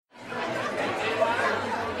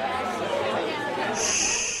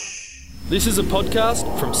This is a podcast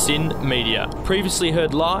from Sin Media, previously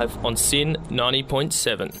heard live on Sin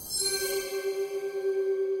 90.7.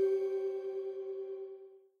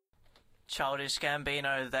 Childish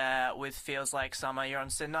Gambino there with Feels Like Summer. You're on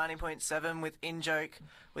Sin 90.7 with In-Joke,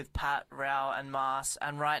 with Pat, Rao and Mars.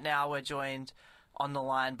 And right now we're joined on the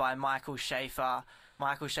line by Michael Schaefer.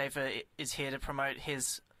 Michael Schaefer is here to promote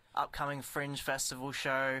his upcoming Fringe Festival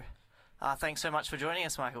show. Thanks so much for joining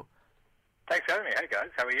us, Michael. Thanks for having me. Hey guys,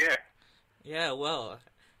 how are you? Yeah, well,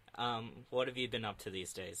 what have you been up to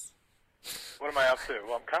these days? What am I up to?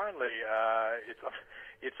 Well, I'm currently,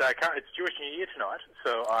 it's Jewish New Year tonight,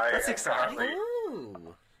 so That's exciting.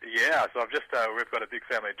 Ooh. Yeah, so I've just, we've got a big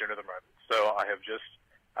family dinner at the moment, so I have just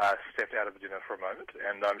stepped out of the dinner for a moment,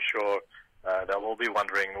 and I'm sure they'll all be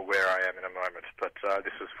wondering where I am in a moment, but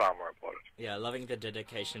this is far more important. Yeah, loving the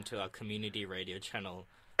dedication to our community radio channel.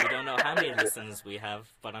 We don't know how many listeners we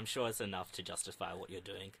have, but I'm sure it's enough to justify what you're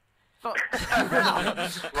doing. Well, I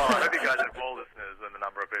hope you guys have more listeners than the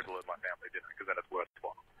number of people at my family dinner, because then it's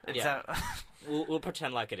worthwhile. Yeah. We'll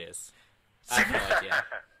pretend like it is. I have no idea.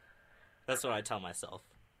 That's what I tell myself.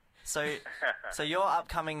 So your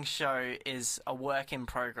upcoming show is a work in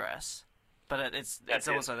progress, but it's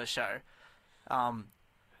also the show. And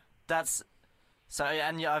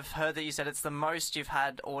I've heard that you said it's the most you've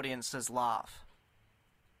had audiences laugh.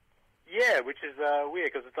 Yeah, which is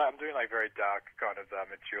weird, because I'm doing like very dark kind of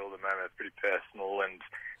material at the moment. It's pretty personal and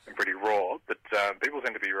pretty raw, but people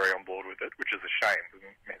seem to be very on board with it, which is a shame, because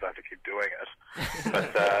it means I have to keep doing it.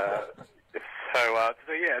 But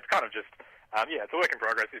so yeah, it's kind of just it's a work in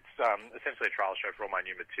progress. It's essentially a trial show for all my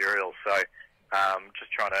new material. So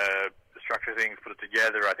just trying to structure things, put it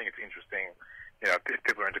together. I think it's interesting. You know, if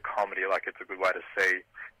people are into comedy, like it's a good way to see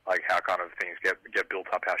like how kind of things get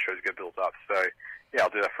built up, how shows get built up. So yeah,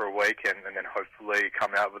 I'll do that for a week, and then hopefully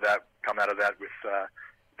come out of that with a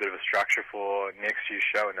bit of a structure for next year's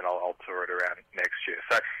show, and then I'll tour it around next year.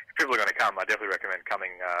 So if people are going to come, I definitely recommend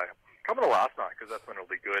coming on the last night, because that's when it'll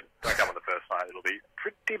be good. Don't come on the first night; it'll be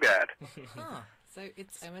pretty bad. So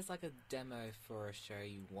it's almost like a demo for a show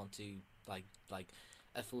you want to like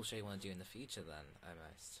a full show you want to do in the future. Then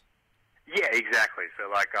almost. Yeah, exactly. So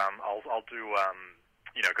like I'll do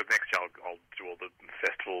because next year I'll do all the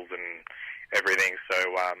festivals and everything. So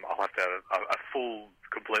I'll have to have a full,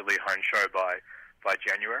 completely honed show by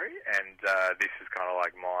January, and this is kind of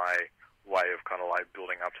like my way of kind of like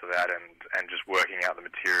building up to that and just working out the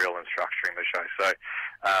material and structuring the show. So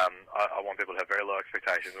I want people to have very low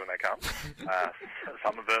expectations when they come.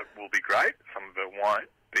 Some of it will be great, some of it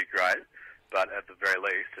won't be great, but at the very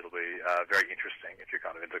least it'll be very interesting if you're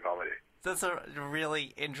kind of into comedy. That's a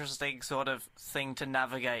really interesting sort of thing to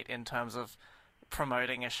navigate in terms of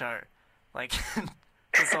promoting a show. Like,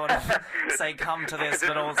 to sort of say, come to this,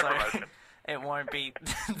 but also it won't be...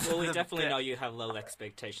 Well, we definitely know you have low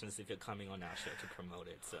expectations if you're coming on our show to promote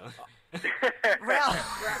it, so...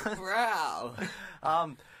 Wow!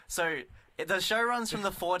 So, the show runs from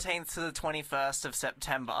the 14th to the 21st of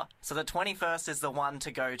September. So the 21st is the one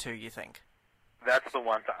to go to, you think? That's the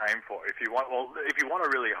one to aim for. If you want a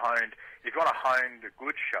really honed, if you want a honed,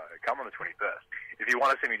 good show, come on the 21st. If you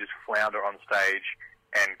want to see me just flounder on stage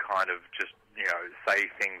and kind of just,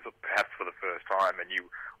 say things perhaps for the first time, and you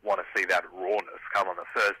want to see that rawness, come on the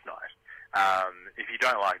first night. If you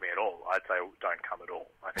don't like me at all, I'd say don't come at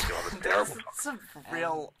all. I think you'll have a terrible time. That's some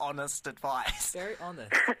real honest advice. Very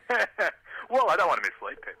honest. Well, I don't want to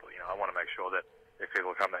mislead people. I want to make sure that if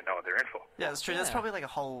people come, they know what they're in for. Yeah, it's true. There's probably like a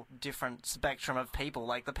whole different spectrum of people.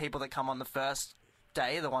 Like the people that come on the first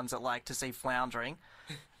day, the ones that like to see floundering,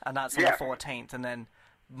 and that's on the 14th, and then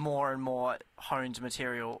more and more honed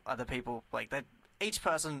material are the people that each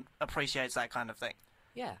person appreciates that kind of thing.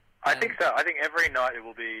 Yeah. I think so. I think every night it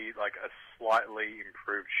will be like a slightly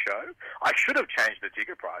improved show. I should have changed the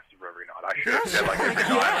ticket prices for every night. I should have said every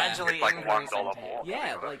night it's like $1 more.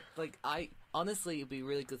 Yeah, I honestly, it'd be a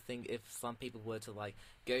really good thing if some people were to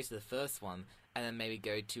go to the first one and then maybe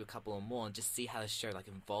go to a couple or more and just see how the show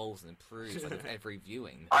evolves and improves with every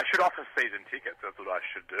viewing. I should offer season tickets. That's what I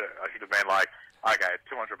should do. I should have been like, okay,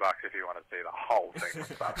 $200 if you want to see the whole thing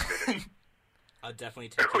from start to finish. I'll definitely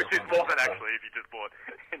take it. Which is more than actually if you just bought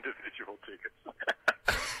individual tickets.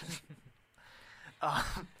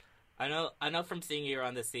 I know from seeing you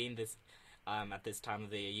around the scene at this time of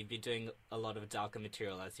the year, you've been doing a lot of darker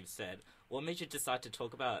material, as you've said. What made you decide to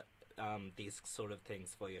talk about these sort of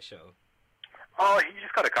things for your show? Oh, you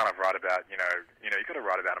just got to kind of write about, you got to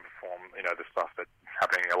write about and perform, the stuff that's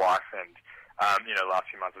happening in your life. And, last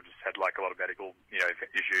few months I've just had a lot of medical,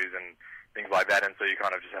 issues and things like that. And so you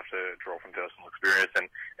kind of just have to draw from personal experience. And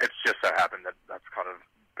it's just so happened that that's kind of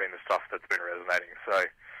been the stuff that's been resonating. So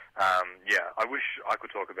Yeah, I wish I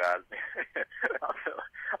could talk about.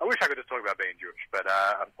 I wish I could just talk about being Jewish, but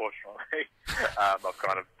unfortunately, I've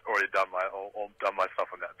kind of already done my stuff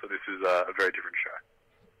on that. So this is a very different show.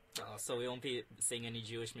 Oh, so we won't be seeing any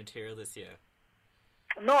Jewish material this year.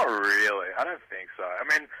 Not really. I don't think so. I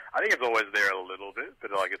mean, I think it's always there a little bit,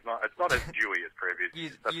 but like it's not as Jewy as previous.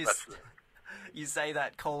 You say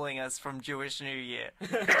that calling us from Jewish New Year.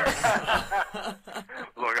 Look,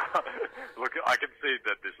 I can see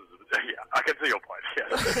that this is. Yeah, I can see your point. Yeah.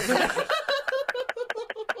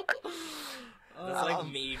 It's like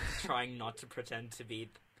me trying not to pretend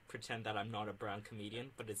that I'm not a brown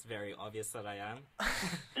comedian, but it's very obvious that I am.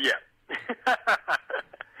 Yeah.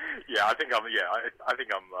 Yeah, I think I'm. Yeah, I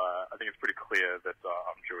think I'm. I think it's pretty clear that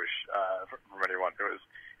I'm Jewish from anyone who has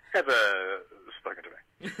ever spoken to me.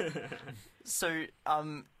 So,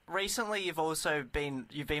 recently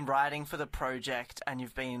you've been writing for the project, and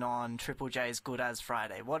you've been on Triple J's Good As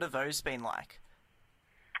Friday. What have those been like?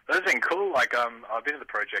 Those have been cool. Like, I've been in the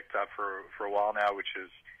project for a while now, which is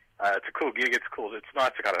it's a cool gig. It's cool. It's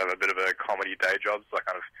nice to kind of have a bit of a comedy day job. So I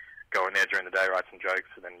kind of go in there during the day, write some jokes,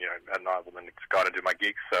 and then at night we'll then go to do my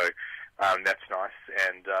gigs. So that's nice.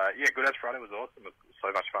 And yeah, Good As Friday was awesome. It was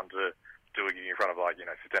so much fun to do a gig in front of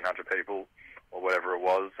 1,500 people or whatever it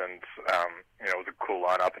was, and it was a cool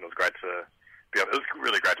lineup, and it was great to be. It was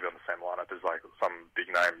really great to be on the same lineup as like some big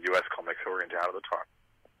name US comics who were in town at the time.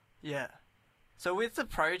 Yeah. So with the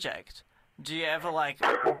project, do you ever like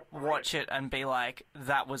watch it and be like,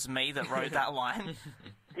 "That was me that wrote that line"?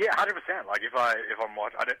 Yeah, 100%. Like if I'm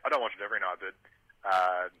watching, I don't watch it every night, but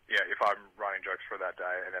yeah, if I'm writing jokes for that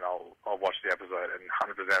day, and then I'll watch the episode and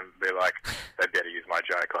 100% be like, they better use my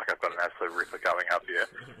joke. Like I've got an absolute ripper coming up here.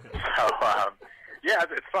 So yeah,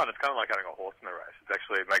 it's fun. It's kind of like having a horse in the race. It's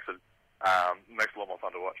actually makes it a lot more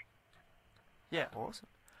fun to watch. Yeah, awesome.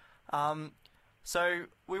 So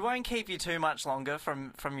we won't keep you too much longer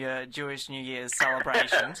from your Jewish New Year's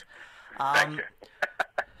celebrations. Thank you.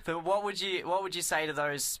 But what would you say to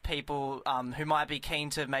those people who might be keen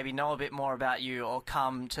to maybe know a bit more about you or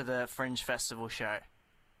come to the Fringe Festival show?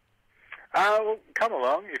 Well, come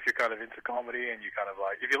along if you're kind of into comedy and you kind of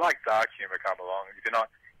like. If you like dark humor, come along. If you're not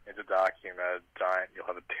into dark humor, don't. You'll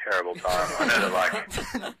have a terrible time.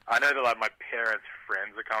 I know that like my parents'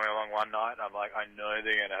 friends are coming along one night. And I'm like, I know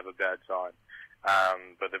they're going to have a bad time,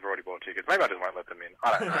 but they've already bought tickets. Maybe I just won't let them in.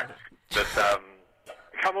 I don't know. But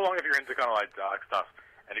come along if you're into kind of like dark stuff.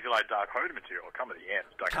 And if you like dark horror material, come at the end.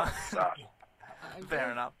 Don't come at the start.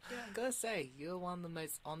 Fair enough. Yeah, I gotta say, you're one of the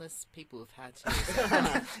most honest people we've had here.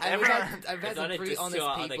 I've had some pretty honest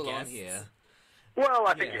people on here. Well,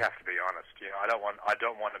 I think you have to be honest. I don't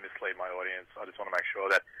want to mislead my audience. I just want to make sure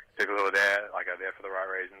that people who are there, like, are there for the right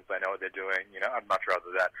reasons. They know what they're doing. I'd much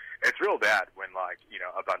rather that. It's real bad when, like,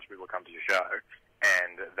 a bunch of people come to your show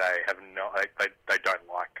and they have they don't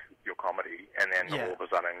like your comedy, and then all of a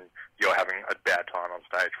sudden you're having a bad time on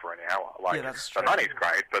stage for an hour. Like, yeah, that's true. The money's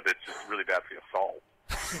great, but it's just really bad for your soul.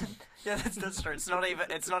 Yeah, that's true. It's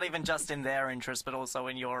not even just in their interest, but also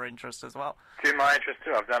in your interest as well. It's in my interest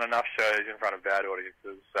too. I've done enough shows in front of bad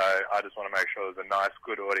audiences, so I just want to make sure there's a nice,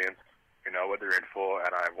 good audience who know what they're in for,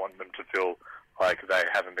 and I want them to feel like they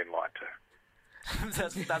haven't been lied to.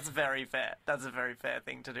 That's very fair. That's a very fair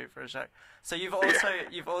thing to do for a show. So you've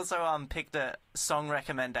also picked a song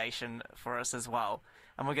recommendation for us as well,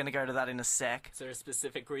 and we're going to go to that in a sec. Is there a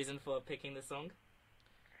specific reason for picking the song?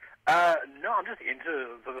 No, I'm just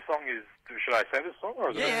into. So the song is. Should I say this song? Or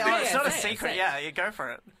is it's not a secret. Yeah, you go for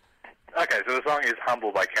it. Okay, so the song is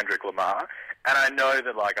 "Humble" by Kendrick Lamar, and I know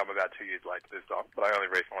that I'm about 2 years late to this song, but I only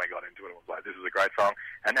recently got into it and was like, "This is a great song,"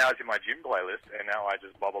 and now it's in my gym playlist, and now I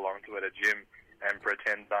just bob along to it at gym and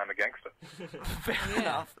pretend I'm a gangster. Fair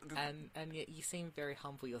enough. And yet you seem very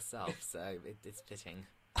humble yourself, so it's fitting.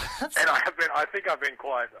 And I think I've been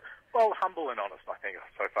quite, humble and honest, I think,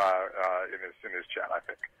 so far in this chat, I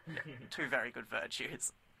think. Two very good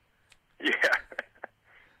virtues. Yeah.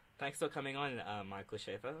 Thanks for coming on, Michael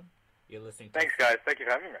Schaefer. You're listening to... Thanks, guys. Thank you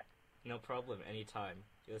for having me. No problem. Anytime.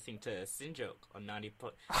 You're listening to Sin Joke on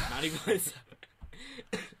 90.7.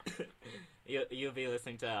 You'll be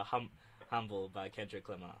listening to Humble by Kendrick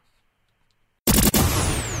Lamar.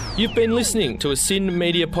 You've been listening to a Sin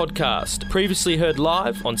Media podcast, previously heard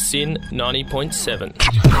live on Sin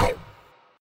 90.7.